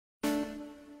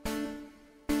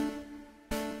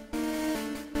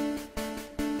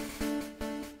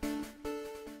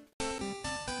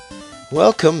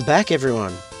Welcome back,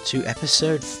 everyone, to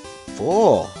episode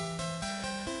 4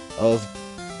 of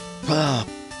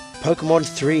Pokemon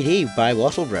 3D by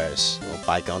WattleBros, or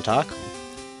by Gontark,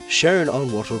 shown on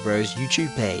WattleBros'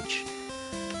 YouTube page.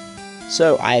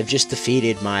 So, I have just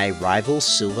defeated my rival,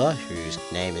 Silver, whose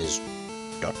name is ...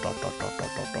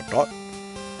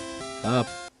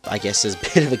 I guess there's a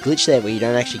bit of a glitch there where you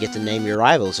don't actually get to name your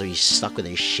rival, so you're stuck with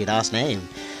a shit-ass name.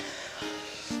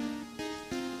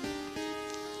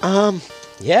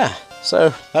 Yeah,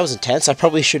 so that was intense. I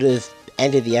probably should have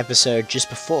ended the episode just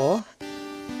before.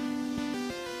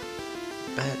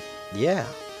 But, yeah.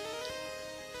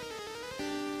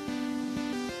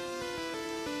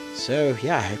 So,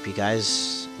 yeah, I hope you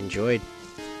guys enjoyed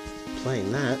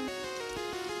playing that.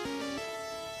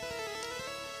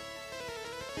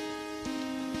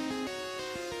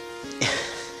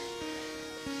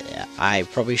 Yeah, I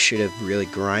probably should have really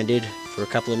grinded for a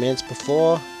couple of minutes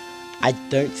before. I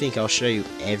don't think I'll show you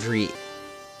every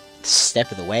step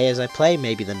of the way as I play,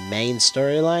 maybe the main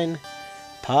storyline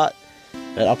part,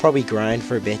 but I'll probably grind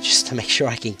for a bit just to make sure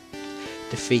I can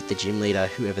defeat the gym leader,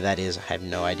 whoever that is. I have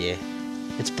no idea.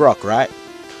 It's Brock, right?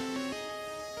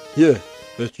 Yeah,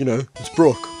 but you know, it's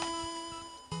Brock.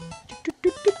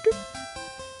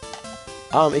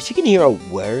 If you can hear a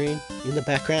whirring in the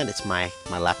background, it's my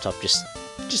laptop.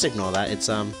 Just ignore that. It's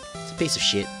a piece of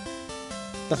shit.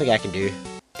 Nothing I can do.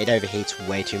 It overheats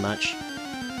way too much.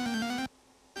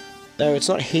 Though it's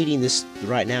not heating this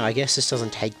right now, I guess this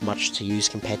doesn't take much to use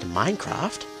compared to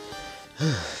Minecraft.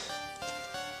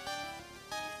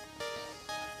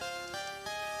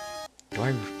 Do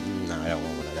I? No, I don't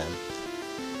want one of them.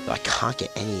 Though I can't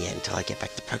get any yet until I get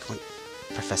back to Pokemon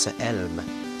Professor Elm.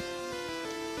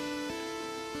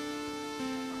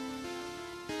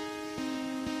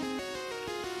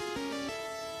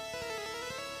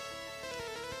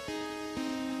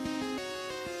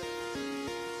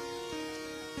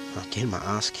 I'm getting my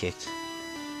ass kicked.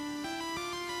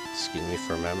 Excuse me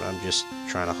for a moment, I'm just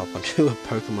trying to hop onto a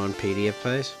Pokemon PDF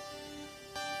page.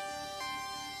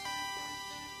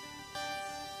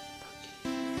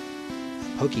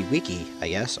 PokeWiki, I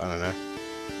guess, I don't know.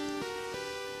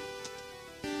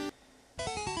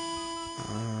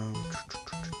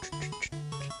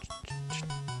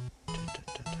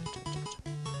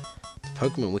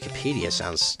 Pokemon Wikipedia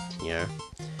sounds, you know,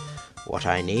 what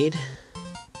I need.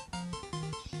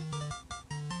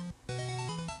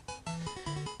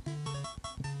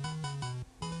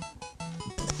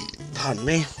 Pardon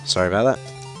me. Sorry about that.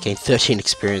 Gained 13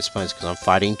 experience points because I'm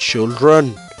fighting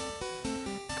children.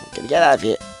 Gonna get out of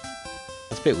here.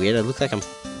 That's a bit weird. I look like I'm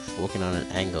walking on an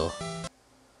angle.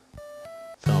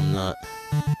 But I'm not.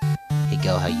 Hey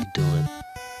girl, how you doing?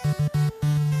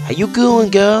 How you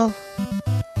going, girl?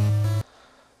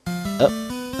 Oh.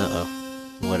 Uh-oh.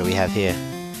 What do we have here?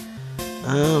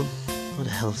 What the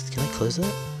hell? Can I close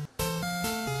that?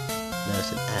 No,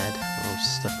 it's an ad. Oh, I'm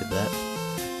stuck with that.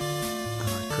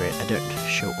 Great, I don't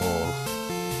show all.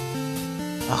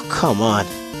 Oh, come on.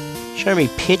 Show me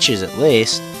pictures at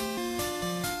least.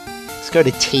 Let's go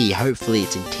to T. Hopefully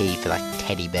it's in T for like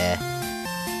teddy bear.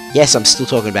 Yes, I'm still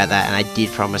talking about that, and I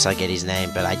did promise I'd get his name,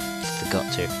 but I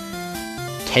forgot to.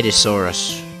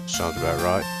 Teddysaurus. Sounds about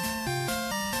right.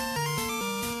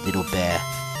 Little bear.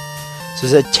 So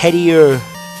there's a Teddyurus.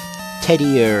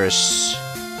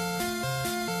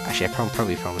 Actually, I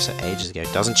probably promised that ages ago.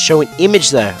 Doesn't show an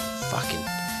image though. Fucking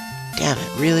damn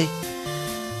it, really?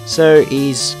 So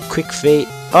he's quick feet.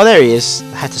 Oh, there he is.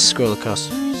 I had to scroll across.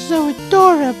 He's so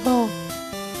adorable.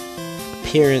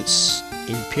 Appearance.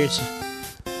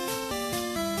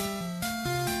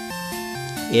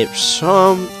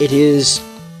 It is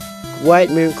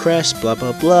white moon crest. Blah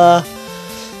blah blah.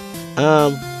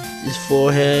 His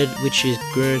forehead, which is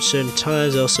grown certain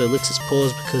times, also licks its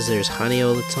paws because there's honey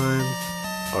all the time.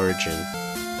 Origin.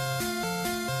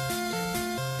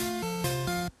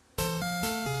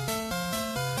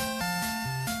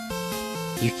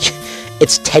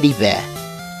 It's teddy bear.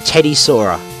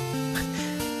 Teddysaura.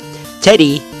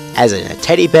 Teddy, as in a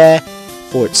teddy bear,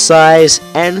 for its size,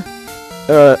 and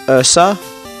ursa,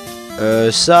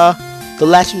 the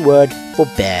Latin word for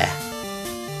bear.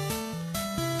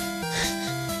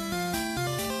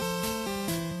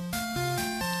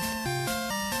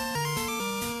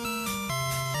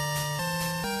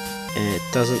 It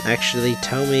doesn't actually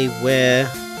tell me where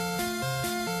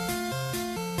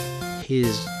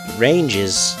his range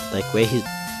is, like where his...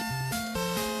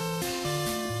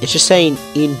 It's just saying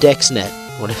IndexNet,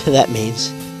 whatever that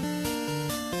means.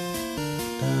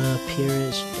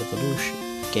 Appearance, evolution,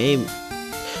 game.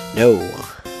 No.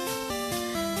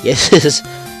 Yes,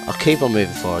 I'll keep on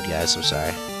moving forward, guys. I'm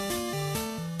sorry.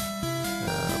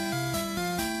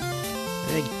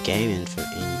 my game info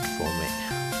me?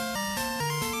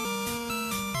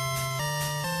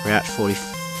 Route 40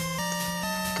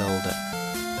 gold.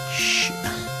 Shit.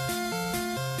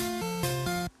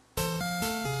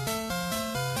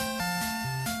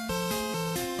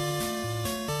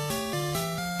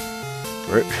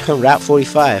 Route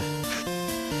 45.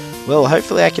 Well,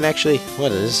 hopefully I can actually...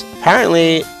 What is this?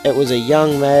 Apparently, it was a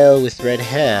young male with red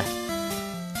hair.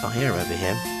 Oh, I remember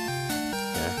him.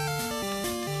 Yeah.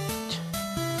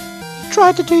 He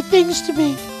tried to do things to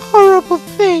me. Horrible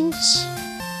things.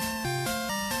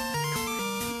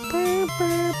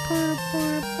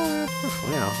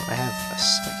 Wow, I have a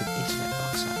stack of internet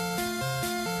box up.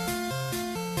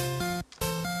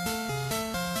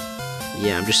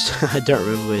 Yeah, I'm just... I don't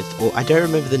remember I don't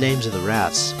remember the names of the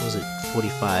routes. What was it?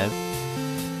 45.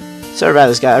 Sorry about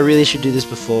this, guy. I really should do this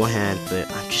beforehand, but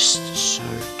I'm just so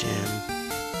damn...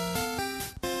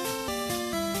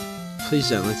 Please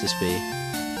don't let this be.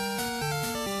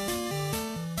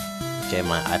 Okay,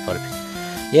 my iPod...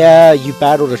 Yeah, you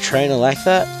battled a trainer like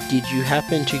that? Did you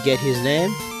happen to get his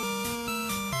name?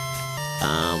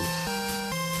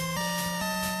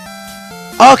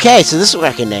 Okay, so this is where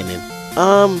I can name him.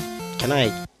 Can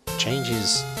I change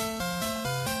his...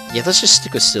 Yeah, let's just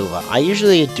stick with Silver. I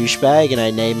usually a douchebag, and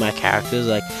I name my characters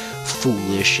like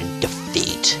Foolish and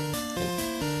Defeat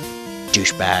and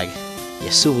Douchebag. Yeah,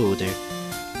 Silver will do.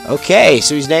 Okay,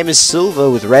 so his name is Silver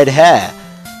with red hair.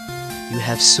 You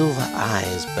have silver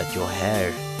eyes, but your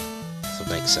hair doesn't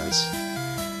make sense.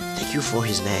 Thank you for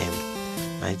his name.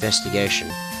 My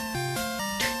investigation.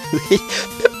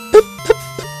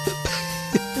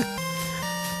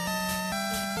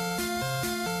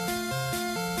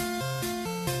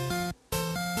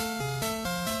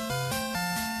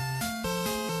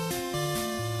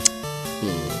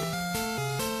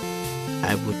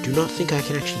 I do not think I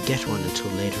can actually get one until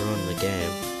later on in the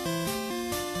game.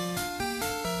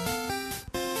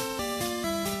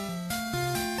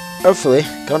 Hopefully.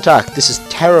 Contact, this is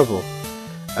terrible.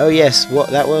 Oh yes, what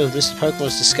that was Mr.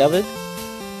 Pokemon's discovered?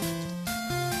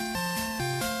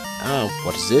 Oh,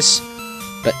 what is this?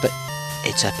 But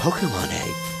it's a Pokemon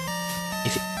egg.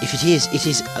 If it is,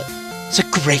 it's a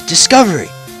great discovery.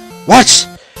 What?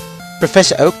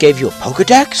 Professor Oak gave you a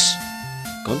Pokedex?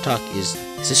 Contact, is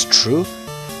this true?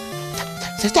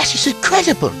 That is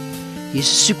incredible! He's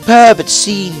superb at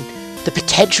seeing the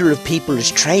potential of people as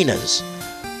trainers.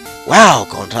 Wow,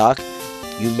 Gontark,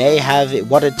 you may have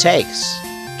what it takes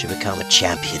to become a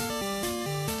champion.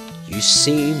 You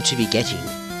seem to be getting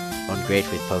on great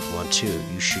with Pokemon too.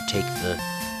 You should take the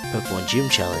Pokemon Gym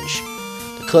Challenge.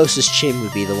 The closest gym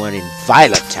would be the one in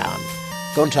Violet Town.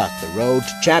 Gontark, the road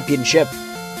to championship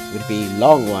would be a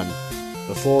long one.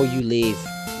 Before you leave,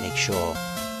 make sure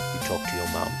you talk to your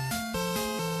mom.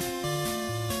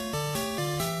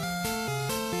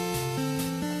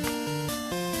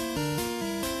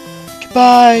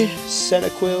 Goodbye,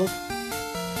 Centiquil.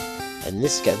 And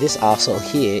this guy, this arsehole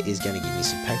here, is going to give me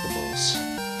some Pokeballs.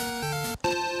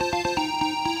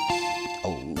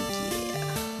 Oh yeah.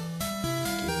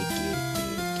 Get it.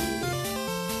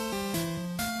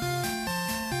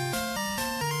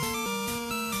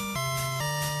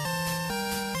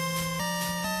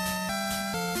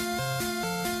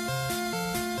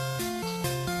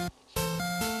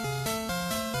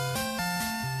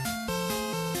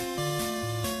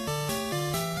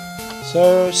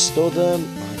 So, store them.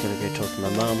 I gotta go talk to my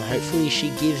mum. Hopefully she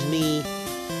gives me...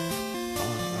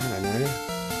 Oh, I don't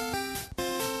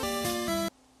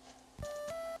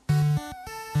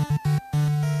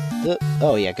know.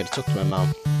 Oh yeah, I gotta talk to my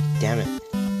mum. Damn it.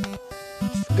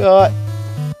 Forgot.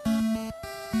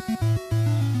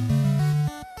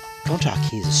 Contact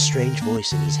hears a strange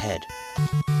voice in his head.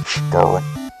 Go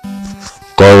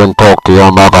and talk to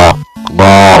your mother.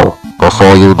 Now,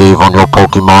 before you leave on your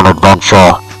Pokemon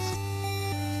adventure.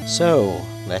 So,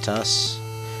 let us...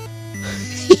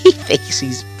 He thinks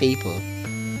he's people.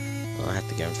 Well, I have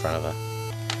to go in front of her.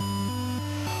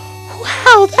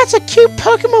 Wow, that's a cute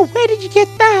Pokemon! Where did you get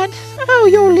that? Oh,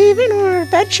 you're leaving on an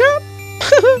adventure?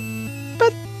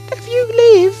 But if you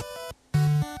leave,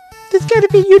 it's gonna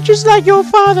be you just like your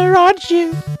father, aren't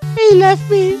you? He left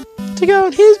me to go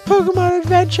on his Pokemon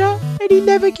adventure, and he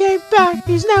never came back.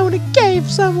 He's now in a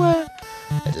cave somewhere.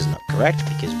 That is not correct,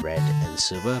 because Red and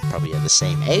Silver probably are the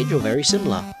same age or very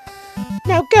similar.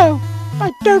 Now go!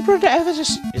 I don't want to ever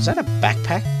just... Is that a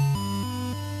backpack?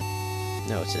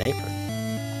 No, it's an apron.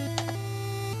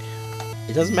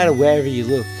 It doesn't matter wherever you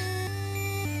look.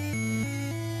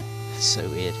 That's so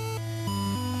weird.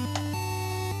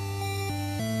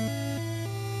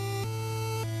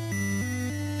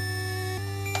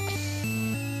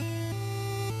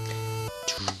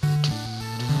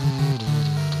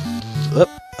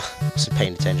 wasn't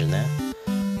paying attention there.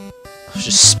 I was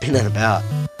just spinning about.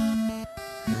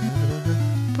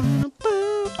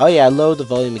 Oh yeah, I lowered the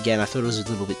volume again. I thought it was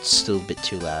still a bit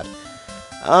too loud.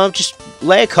 Just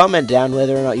lay a comment down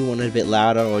whether or not you want it a bit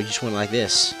louder or you just want it like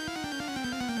this.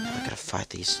 Now I gotta fight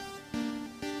these.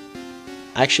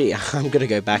 Actually, I'm gonna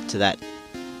go back to that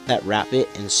rap bit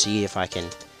and see if I can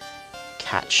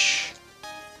catch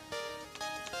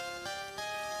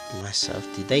myself.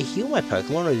 Did they heal my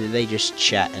Pokemon or did they just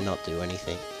chat and not do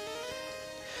anything?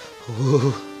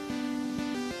 Ooh.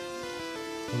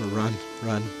 I wanna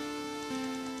run.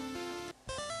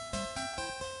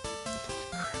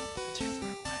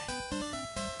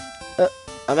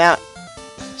 I'm out.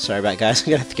 Sorry about it, guys. I'm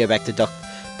gonna have to go back to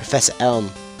Professor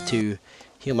Elm to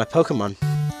heal my Pokemon.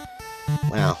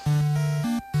 Wow.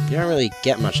 You don't really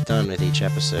get much done with each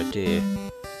episode, do you?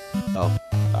 Oh,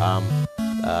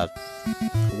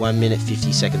 1 minute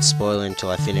 50 seconds spoiler until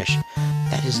I finish.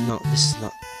 This is not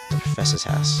the Professor's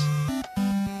house.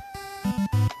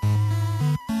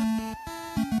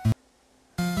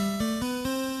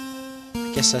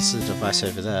 I guess that's the device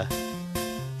over there.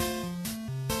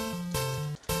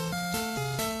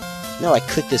 No, I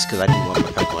clicked this because I didn't want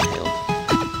my Pokemon healed.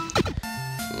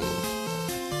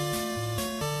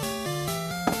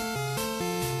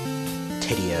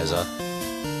 Teddy Urza. I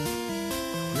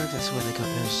wonder if that's where they got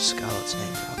Urza Scarlet's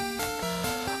name from.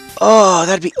 Oh,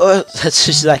 that'd be... that's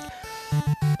just like...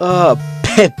 Oh,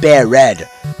 Bear Red.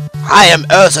 I am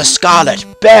Urza Scarlet,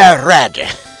 Bear Red.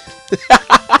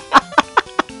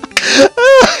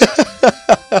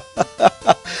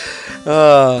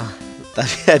 Oh,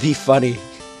 that'd be funny.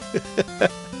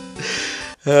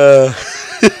 So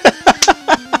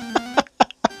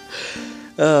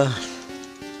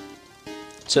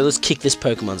let's kick this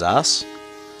Pokemon's ass.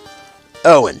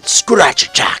 Owen, Scratch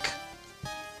Attack!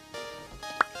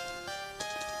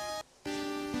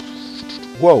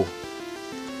 Whoa.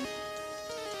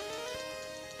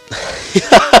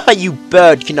 You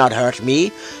bird cannot hurt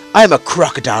me. I am a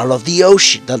crocodile of the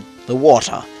ocean, the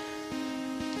water.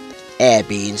 Air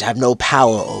beings have no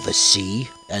power over sea,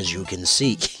 as you can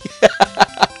see.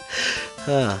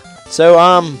 So,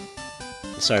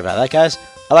 sorry about that, guys.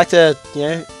 I'd like to,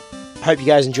 hope you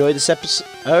guys enjoyed this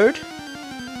episode.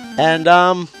 And,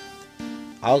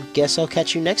 I'll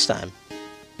catch you next time.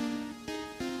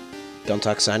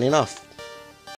 Gontak signing off.